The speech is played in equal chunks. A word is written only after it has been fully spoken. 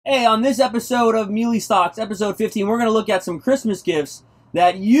Hey, on this episode of Mealy Stocks, episode 15, we're going to look at some Christmas gifts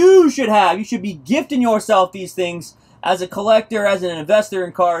that you should have. You should be gifting yourself these things as a collector, as an investor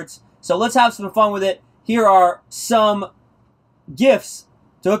in cards. So let's have some fun with it. Here are some gifts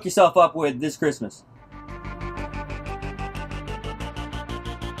to hook yourself up with this Christmas.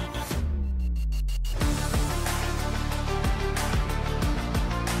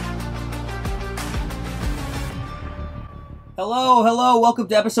 Hello, welcome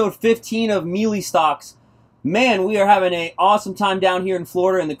to episode 15 of Mealy Stocks. Man, we are having an awesome time down here in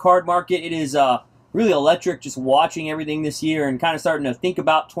Florida in the card market. It is really electric just watching everything this year and kind of starting to think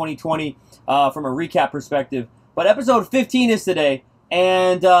about 2020 from a recap perspective. But episode 15 is today,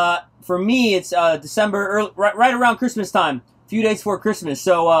 and for me, it's December, right around Christmas time, a few days before Christmas.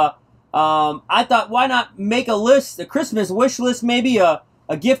 So I thought, why not make a list, a Christmas wish list, maybe a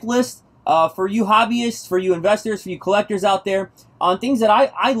gift list, for you hobbyists, for you investors, for you collectors out there, on things that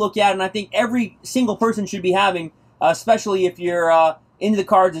I look at and I think every single person should be having, especially if you're into the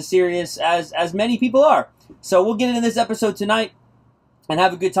cards as serious as many people are. So we'll get into this episode tonight and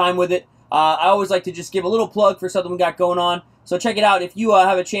have a good time with it. I always like to just give a little plug for something we got going on. So check it out. If you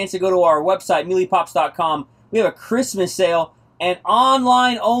have a chance to go to our website, mealypops.com, we have a Christmas sale, and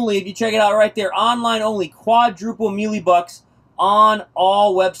online only, if you check it out right there, online only, quadruple Mealy bucks on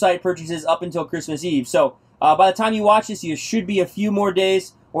all website purchases up until Christmas Eve. So by the time you watch this, you should be a few more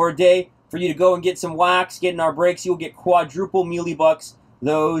days or a day for you to go and get some wax, get in our breaks. You'll get quadruple Mealy bucks.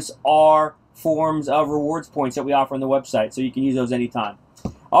 Those are forms of rewards points that we offer on the website, so you can use those anytime.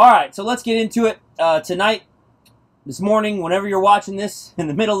 All right, so let's get into it. Tonight, this morning, whenever you're watching this, in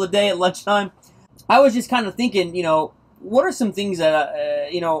the middle of the day at lunchtime, I was just kind of thinking, what are some things that,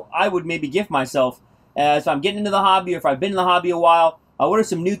 I would maybe gift myself if I'm getting into the hobby, or if I've been in the hobby a while. What are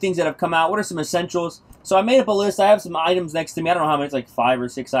some new things that have come out? What are some essentials? So I made up a list. I have some items next to me. I don't know how many. It's like 5 or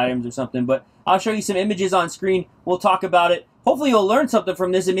 6 items or something. But I'll show you some images on screen. We'll talk about it. Hopefully you'll learn something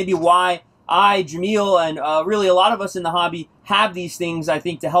from this, and maybe why I, Jameel, and really a lot of us in the hobby have these things, I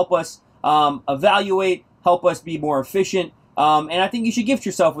think, to help us evaluate, help us be more efficient. And I think you should gift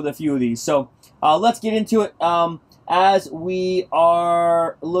yourself with a few of these. So let's get into it as we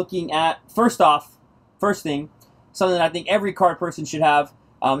are looking at, first thing, something that I think every card person should have,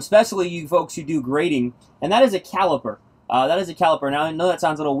 especially you folks who do grading, and that is a caliper. Now, I know that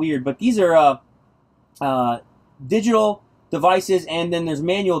sounds a little weird, but these are digital devices, and then there's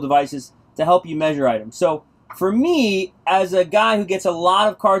manual devices to help you measure items. So for me, as a guy who gets a lot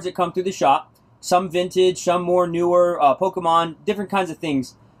of cards that come through the shop, some vintage, some more newer, Pokemon, different kinds of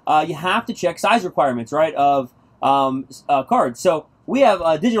things, you have to check size requirements, right, of cards. So we have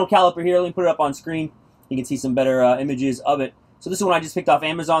a digital caliper here. Let me put it up on screen. You can see some better images of it. So this is one I just picked off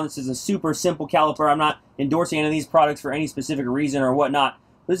Amazon. This is a super simple caliper. I'm not endorsing any of these products for any specific reason or whatnot.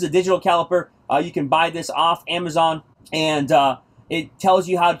 This is a digital caliper. You can buy this off Amazon, and it tells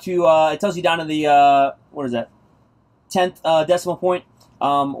you how to. It tells you down to the what is that? 10th decimal point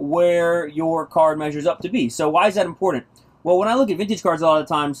where your card measures up to be. So why is that important? Well, when I look at vintage cards, a lot of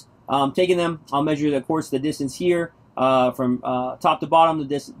times, taking them, I'll measure, of course, the distance here. From top to bottom,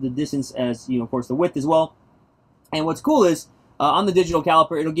 the distance as, of course, the width as well. And what's cool is, on the digital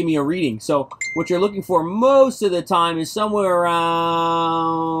caliper, it'll give me a reading. So what you're looking for most of the time is somewhere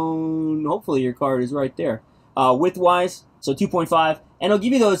around, hopefully your card is right there, width-wise, so 2.5. And it'll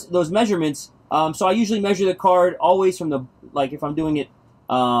give you those measurements. So I usually measure the card always from the, like if I'm doing it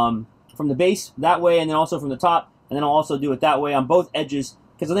from the base that way, and then also from the top, and then I'll also do it that way on both edges,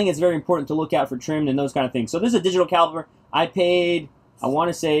 because I think it's very important to look at for trim and those kind of things. So this is a digital caliper. I paid, I want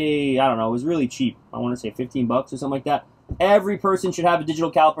to say, I don't know, it was really cheap. I want to say 15 bucks or something like that. Every person should have a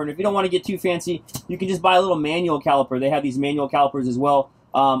digital caliper, and if you don't want to get too fancy, you can just buy a little manual caliper. They have these manual calipers as well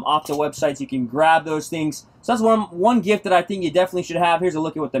off the websites. You can grab those things. So that's one gift that I think you definitely should have. Here's a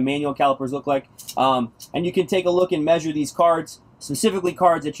look at what the manual calipers look like. And you can take a look and measure these cards, specifically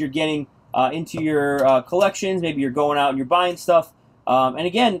cards that you're getting into your collections. Maybe you're going out and you're buying stuff. And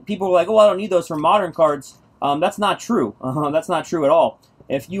again, people are like, oh, I don't need those for modern cards. That's not true. That's not true at all.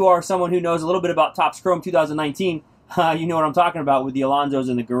 If you are someone who knows a little bit about Topps Chrome 2019, you know what I'm talking about with the Alonsos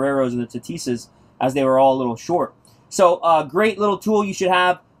and the Guerreros and the Tatisas, as they were all a little short. So a great little tool you should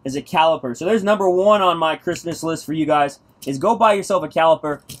have is a caliper. So there's number one on my Christmas list for you guys, is go buy yourself a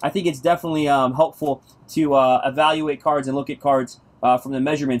caliper. I think it's definitely helpful to evaluate cards and look at cards from the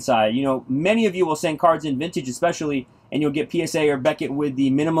measurement side. Many of you will send cards in vintage especially, and you'll get PSA or Beckett with the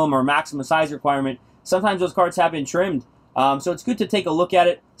minimum or maximum size requirement. Sometimes those cards have been trimmed. So it's good to take a look at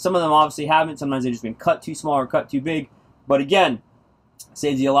it. Some of them obviously haven't. Sometimes they've just been cut too small or cut too big. But again,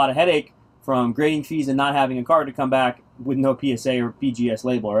 saves you a lot of headache from grading fees and not having a card to come back with no PSA or BGS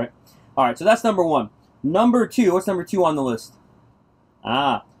label, right? All right, so that's number one. Number two, what's number two on the list?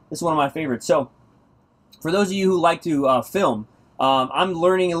 This is one of my favorites. So, for those of you who like to film, I'm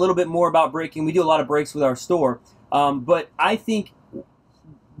learning a little bit more about breaking. We do a lot of breaks with our store, but I think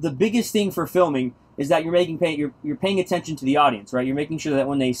the biggest thing for filming is that you're paying attention to the audience, right? You're making sure that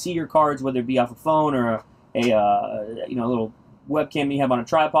when they see your cards, whether it be off a phone or a little webcam you have on a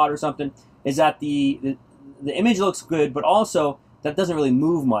tripod or something, is that the image looks good, but also that doesn't really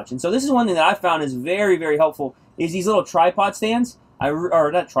move much. And so this is one thing that I found is very, very helpful, is these little tripod stands,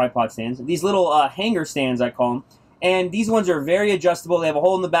 or not tripod stands, these little hanger stands, I call them. And these ones are very adjustable. They have a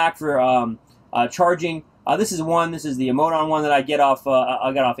hole in the back for charging. This is one. This is the Emodon one that I got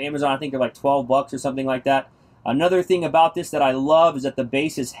off Amazon. I think they're like 12 bucks or something like that. Another thing about this that I love is that the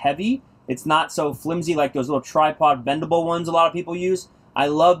base is heavy. It's not so flimsy like those little tripod bendable ones a lot of people use. I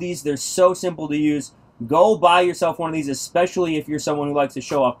love these. They're so simple to use. Go buy yourself one of these, especially if you're someone who likes to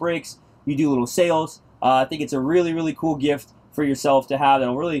show off breaks. You do little sales. I think it's a really, really cool gift for yourself to have.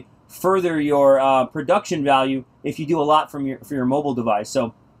 That'll really further your production value if you do a lot for your mobile device.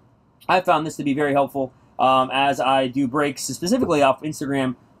 So I found this to be very helpful as I do breaks specifically off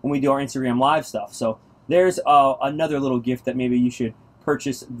Instagram when we do our Instagram live stuff. So there's another little gift that maybe you should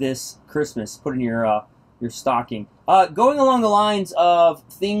purchase this Christmas. Put in your stocking. Going along the lines of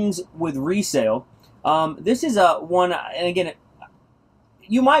things with resale, this is one, and again,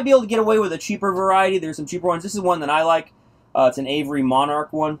 you might be able to get away with a cheaper variety. There's some cheaper ones. This is one that I like. It's an Avery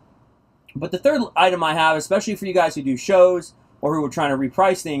Monarch one. But the third item I have, especially for you guys who do shows or who are trying to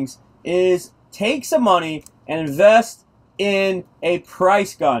reprice things, is take some money and invest in a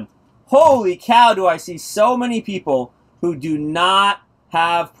price gun. Holy cow, do I see so many people who do not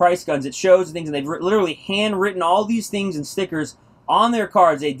have price guns at shows and things, and they've literally handwritten all these things and stickers on their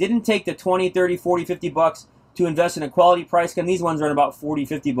cards. They didn't take the 20, 30, 40, 50 bucks to invest in a quality price gun. These ones run about 40,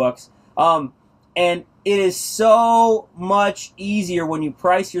 50 bucks. And it is so much easier when you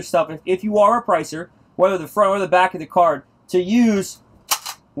price your stuff, if you are a pricer, whether the front or the back of the card, to use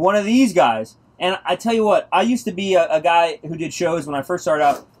one of these guys. And I tell you what, I used to be a guy who did shows when I first started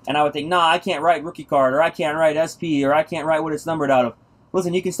out, and I would think, nah, I can't write rookie card, or I can't write SP, or I can't write what it's numbered out of.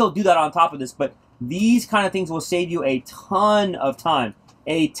 Listen, you can still do that on top of this, but these kind of things will save you a ton of time.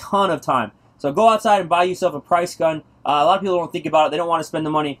 A ton of time. So go outside and buy yourself a price gun. A lot of people don't think about it. They don't want to spend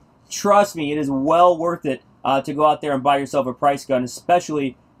the money. Trust me, it is well worth it to go out there and buy yourself a price gun,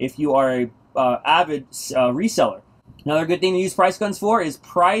 especially if you are a avid reseller. Another good thing to use price guns for is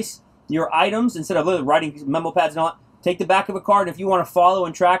price your items instead of writing memo pads and all that. Take the back of a card. If you want to follow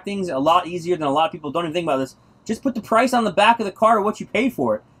and track things a lot easier than a lot of people don't even think about this, just put the price on the back of the card or what you paid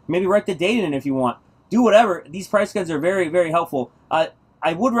for it. Maybe write the date in it if you want. Do whatever. These price guns are very, very helpful.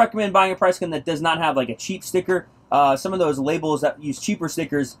 I would recommend buying a price gun that does not have like a cheap sticker. Some of those labels that use cheaper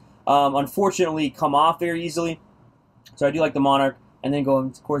stickers unfortunately come off very easily. So I do like the Monarch. And then go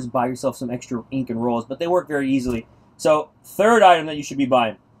and, of course, buy yourself some extra ink and rolls. But they work very easily. So third item that you should be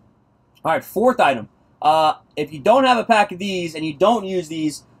buying. All right, fourth item. If you don't have a pack of these and you don't use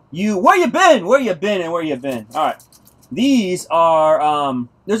these, where you been? Where you been and where you been? All right. These are,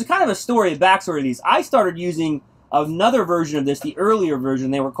 there's a kind of a story, a backstory of these. I started using another version of this, the earlier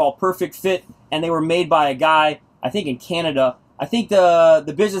version. They were called Perfect Fit, and they were made by a guy, I think in Canada. I think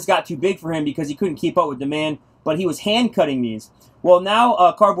the business got too big for him because he couldn't keep up with demand, but he was hand cutting these. Well,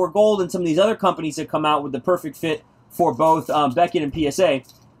 now Cardboard Gold and some of these other companies have come out with the Perfect Fit for both Beckett and PSA.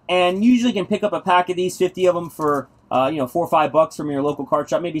 And you usually can pick up a pack of these, 50 of them for, $4 or $5 from your local card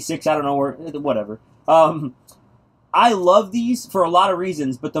shop, maybe 6, I don't know, whatever. I love these for a lot of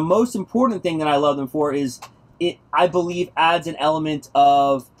reasons, but the most important thing that I love them for is it, I believe, adds an element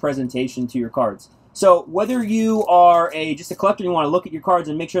of presentation to your cards. So whether you are just a collector and you want to look at your cards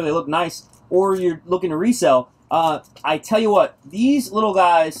and make sure they look nice, or you're looking to resell, I tell you what, these little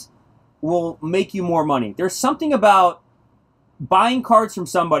guys will make you more money. There's something about buying cards from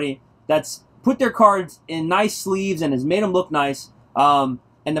somebody that's put their cards in nice sleeves and has made them look nice, and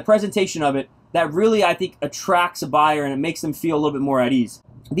the presentation of it, that really, I think, attracts a buyer and it makes them feel a little bit more at ease.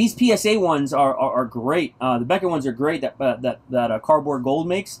 These PSA ones are great. The Beckett ones are great that Cardboard Gold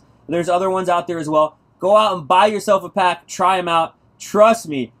makes. There's other ones out there as well. Go out and buy yourself a pack. Try them out. Trust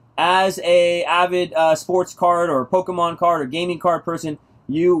me, as a avid sports card or Pokemon card or gaming card person,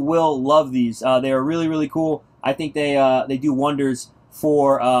 you will love these. They are really, really cool. I think they do wonders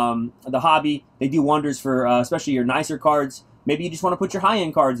for the hobby. They do wonders for especially your nicer cards. Maybe you just want to put your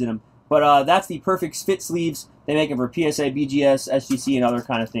high-end cards in them. But that's the Perfect Fit sleeves. They make them for PSA, BGS, SGC, and other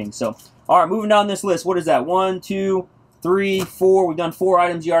kind of things. So, all right, moving down this list. What is that? 1, 2, 3, 4. We've done 4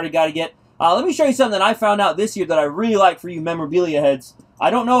 items you already got to get. Let me show you something that I found out this year that I really like for you memorabilia heads.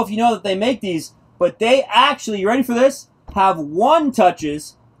 I don't know if you know that they make these, but they actually, you ready for this? Have one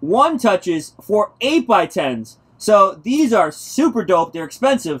touches for 8x10s. So these are super dope. They're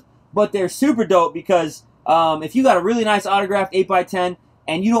expensive, but they're super dope because if you got a really nice autographed 8x10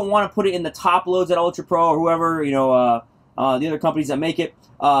 and you don't want to put it in the top loads at Ultra Pro or whoever, you know, the other companies that make it,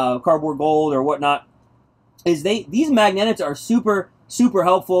 Cardboard Gold or whatnot, these magnetics are super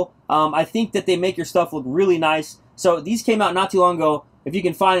helpful. I think that they make your stuff look really nice. So these came out not too long ago. If you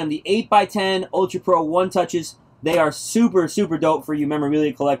can find them, the 8x10 Ultra Pro one touches, they are super dope for you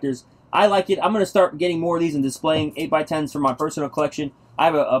memorabilia collectors. I like it. I'm going to start getting more of these and displaying 8x10s for my personal collection. I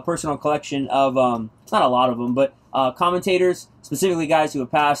have a personal collection of, not a lot of them, but commentators, specifically guys who have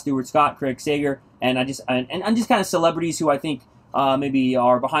passed, Stuart Scott, Craig Sager, and just kind of celebrities who I think maybe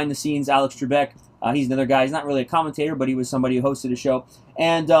are behind the scenes. Alex Trebek, he's another guy. He's not really a commentator, but he was somebody who hosted a show.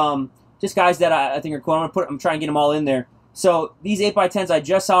 And just guys that I think are cool. I'm trying to get them all in there. So these 8x10s, I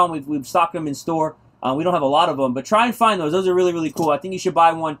just saw them. We've stocked them in store. We don't have a lot of them, but try and find those. Those are really cool. I think you should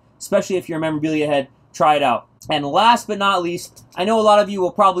buy one, especially if you're a memorabilia head. Try it out. And last but not least, I know a lot of you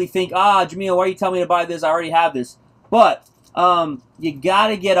will probably think, Jameel, why are you telling me to buy this? I already have this. But you got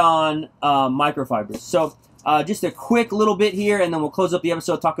to get on microfibers. So just a quick little bit here, and then we'll close up the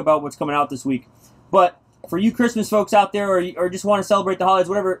episode, talk about what's coming out this week. But for you Christmas folks out there, or just want to celebrate the holidays,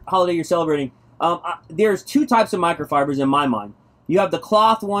 whatever holiday you're celebrating, there's two types of microfibers in my mind. You have the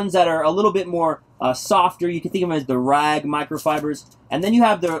cloth ones that are a little bit more softer. You can think of them as the rag microfibers. And then you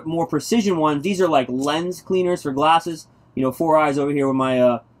have the more precision ones. These are like lens cleaners for glasses. You know, 4 eyes over here with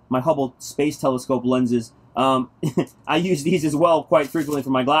my my Hubble Space Telescope lenses. I use these as well quite frequently for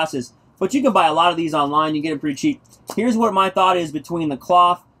my glasses. But you can buy a lot of these online. You get them pretty cheap. Here's what my thought is between the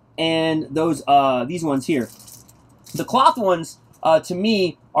cloth and those these ones here. The cloth ones, to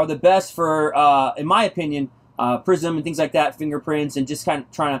me, are the best for, in my opinion, prism and things like that, fingerprints, and just kind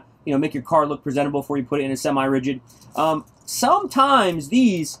of trying to, you know, make your card look presentable before you put it in a semi-rigid. Sometimes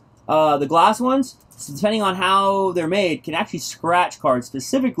these, the glass ones, depending on how they're made, can actually scratch cards,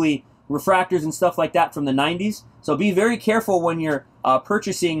 specifically refractors and stuff like that from the 90s. So be very careful when you're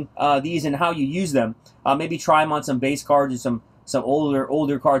purchasing these and how you use them. Maybe try them on some base cards or some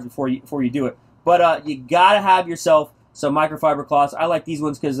older cards before you do it. But you gotta have yourself some microfiber cloths. I like these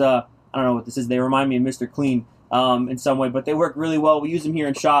ones because I don't know what this is. They remind me of Mr. Clean in some way, but they work really well. We use them here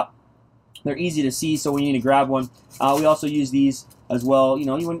in shop. They're easy to see, so when you need to grab one, we also use these as well. You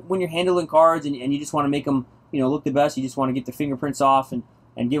know, when you're handling cards and you just want to make them, you know, look the best, you just want to get the fingerprints off and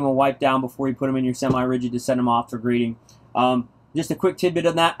give them a wipe down before you put them in your semi-rigid to send them off for grading. Just a quick tidbit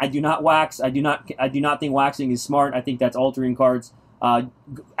on that: I do not wax. I do not think waxing is smart. I think that's altering cards.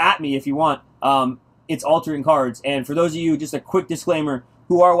 At me if you want. It's altering cards. And for those of you, just a quick disclaimer,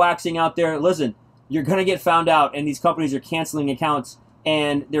 who are waxing out there, listen, you're going to get found out, and these companies are canceling accounts,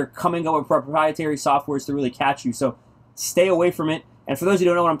 and they're coming up with proprietary softwares to really catch you. So stay away from it. And for those who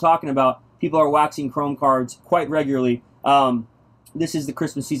don't know what I'm talking about, people are waxing Chrome cards quite regularly. This is the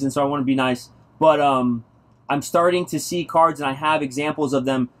Christmas season, so I want to be nice. But I'm starting to see cards, and I have examples of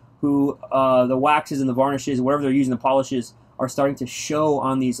them who the waxes and the varnishes, whatever they're using, the polishes, are starting to show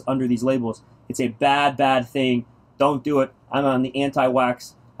on these under these labels. It's a bad thing. Don't do it. I'm on the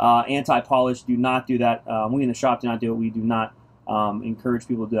anti-wax, anti-polish. Do not do that. We in the shop do not do it. We do not encourage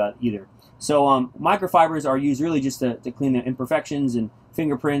people to do that either. So microfibers are used really just to clean the imperfections and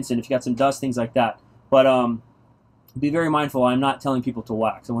fingerprints, and if you got some dust, things like that. But be very mindful. I'm not telling people to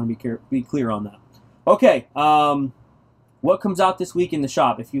wax. I want to be clear on that. Okay. What comes out this week in the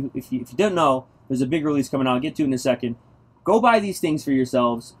shop? If you didn't know, there's a big release coming out. I'll get to it in a second. Go buy these things for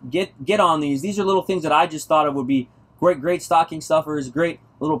yourselves. Get on these. These are little things that I just thought of would be great stocking stuffers, great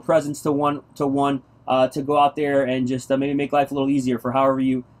little presents to one to go out there and just maybe make life a little easier for however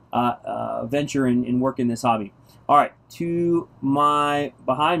you venture and work in this hobby. All right, to my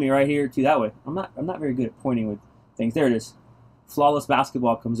behind me right here, to that way. I'm not very good at pointing with things. There it is. Flawless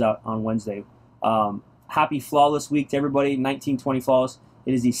Basketball comes out on Wednesday. Happy Flawless Week to everybody. 1920 Flawless.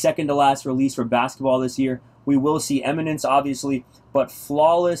 It is the second to last release for basketball this year. We will see Eminence, obviously, but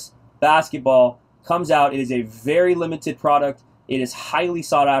Flawless Basketball comes out. It is a very limited product. It is highly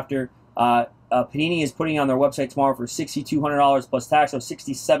sought after. Panini is putting it on their website tomorrow for $6,200 plus tax, so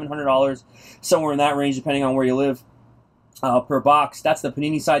 $6,700, somewhere in that range, depending on where you live, per box. That's the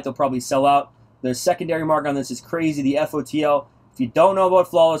Panini site. They'll probably sell out. The secondary market on this is crazy, the FOTL. If you don't know what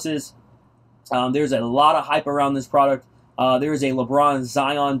Flawless is, there's a lot of hype around this product. There is a LeBron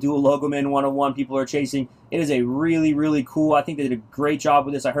Zion dual logo man 101 people are chasing. It is a really cool. I think they did a great job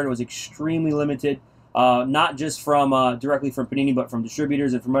with this. I heard it was extremely limited, not just from directly from Panini, but from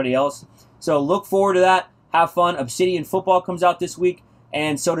distributors and from everybody else. So look forward to that. Have fun. Obsidian Football comes out this week,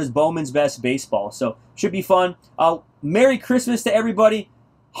 and so does Bowman's Best Baseball. So should be fun. Merry Christmas to everybody.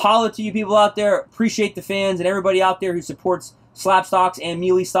 Holla to you people out there. Appreciate the fans and everybody out there who supports Slab Stocks and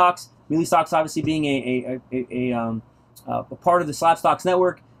Mealy Stocks. Mealy Stocks obviously being a part of the Slab Stocks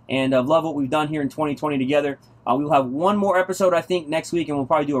network, and love what we've done here in 2020 together. We will have one more episode, I think, next week, and we'll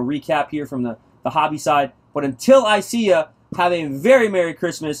probably do a recap here from the hobby side. But until I see ya, have a very Merry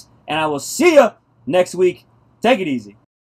Christmas, and I will see ya next week. Take it easy.